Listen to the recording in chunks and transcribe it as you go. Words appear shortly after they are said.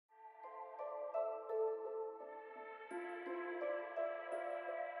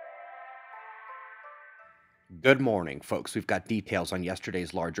Good morning, folks. We've got details on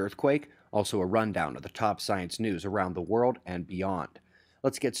yesterday's large earthquake, also a rundown of the top science news around the world and beyond.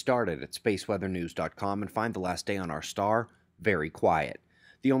 Let's get started at spaceweathernews.com and find the last day on our star very quiet.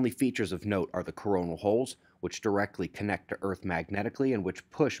 The only features of note are the coronal holes, which directly connect to Earth magnetically and which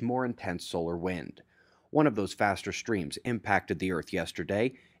push more intense solar wind. One of those faster streams impacted the Earth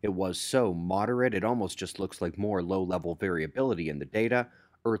yesterday. It was so moderate it almost just looks like more low-level variability in the data.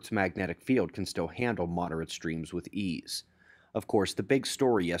 Earth's magnetic field can still handle moderate streams with ease. Of course, the big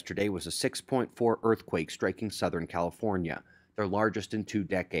story yesterday was a 6.4 earthquake striking Southern California, their largest in 2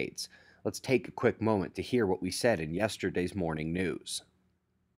 decades. Let's take a quick moment to hear what we said in yesterday's morning news.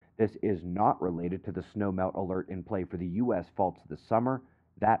 This is not related to the snowmelt alert in play for the U.S. faults this summer.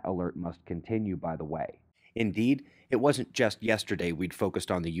 That alert must continue, by the way. Indeed, it wasn't just yesterday we'd focused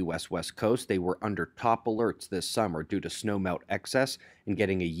on the U.S. West Coast. They were under top alerts this summer due to snowmelt excess and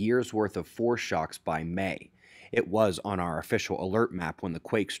getting a year's worth of foreshocks by May. It was on our official alert map when the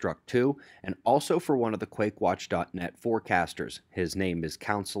quake struck too, and also for one of the QuakeWatch.net forecasters. His name is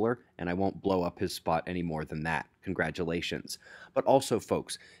Counselor, and I won't blow up his spot any more than that. Congratulations. But also,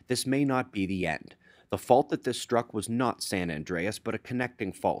 folks, this may not be the end. The fault that this struck was not San Andreas, but a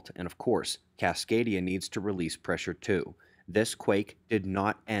connecting fault, and of course, Cascadia needs to release pressure too. This quake did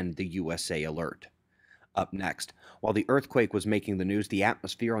not end the USA alert. Up next, while the earthquake was making the news, the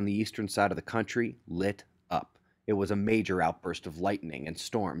atmosphere on the eastern side of the country lit up. It was a major outburst of lightning and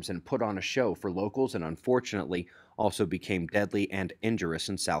storms and put on a show for locals and unfortunately also became deadly and injurious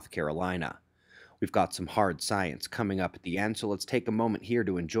in South Carolina. We've got some hard science coming up at the end, so let's take a moment here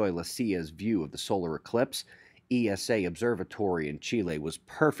to enjoy La Cia's view of the solar eclipse. ESA Observatory in Chile was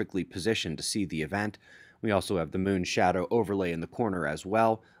perfectly positioned to see the event. We also have the moon shadow overlay in the corner as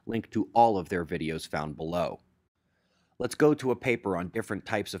well. Link to all of their videos found below. Let's go to a paper on different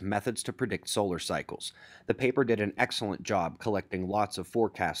types of methods to predict solar cycles. The paper did an excellent job collecting lots of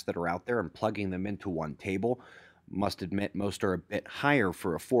forecasts that are out there and plugging them into one table. Must admit, most are a bit higher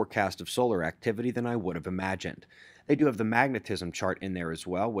for a forecast of solar activity than I would have imagined. They do have the magnetism chart in there as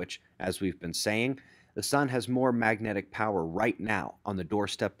well, which, as we've been saying, the sun has more magnetic power right now on the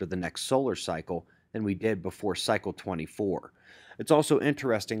doorstep to the next solar cycle than we did before cycle 24. It's also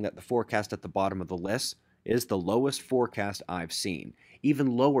interesting that the forecast at the bottom of the list is the lowest forecast I've seen,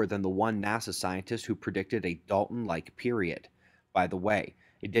 even lower than the one NASA scientist who predicted a Dalton-like period. By the way,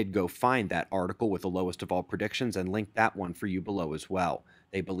 I did go find that article with the lowest of all predictions and link that one for you below as well.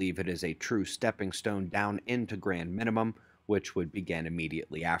 They believe it is a true stepping stone down into grand minimum, which would begin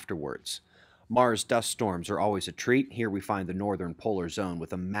immediately afterwards. Mars dust storms are always a treat. Here we find the northern polar zone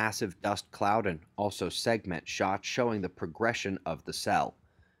with a massive dust cloud and also segment shots showing the progression of the cell.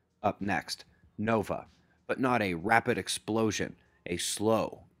 Up next, nova, but not a rapid explosion, a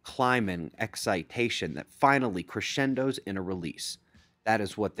slow, climbing excitation that finally crescendos in a release. That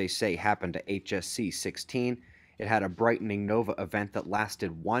is what they say happened to HSC 16. It had a brightening nova event that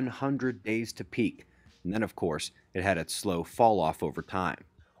lasted 100 days to peak, and then, of course, it had its slow fall off over time.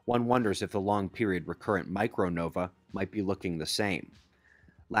 One wonders if the long period recurrent micronova might be looking the same.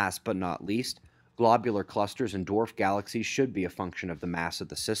 Last but not least, globular clusters and dwarf galaxies should be a function of the mass of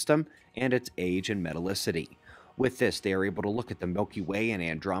the system and its age and metallicity. With this, they are able to look at the Milky Way and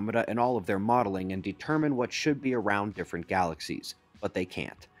Andromeda and all of their modeling and determine what should be around different galaxies, but they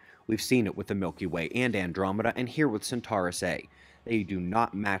can't. We've seen it with the Milky Way and Andromeda, and here with Centaurus A. They do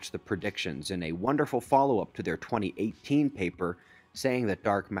not match the predictions in a wonderful follow-up to their 2018 paper saying that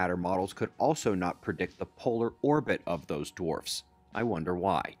dark matter models could also not predict the polar orbit of those dwarfs. I wonder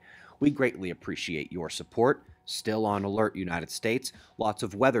why. We greatly appreciate your support. Still on alert, United States. Lots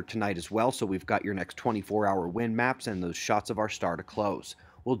of weather tonight as well, so we've got your next 24-hour wind maps and those shots of our star to close.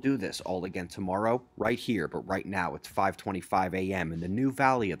 We'll do this all again tomorrow, right here, but right now it's 5:25 a.m. in the new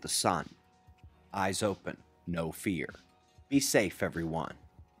Valley of the Sun. Eyes open, no fear. Be safe, everyone.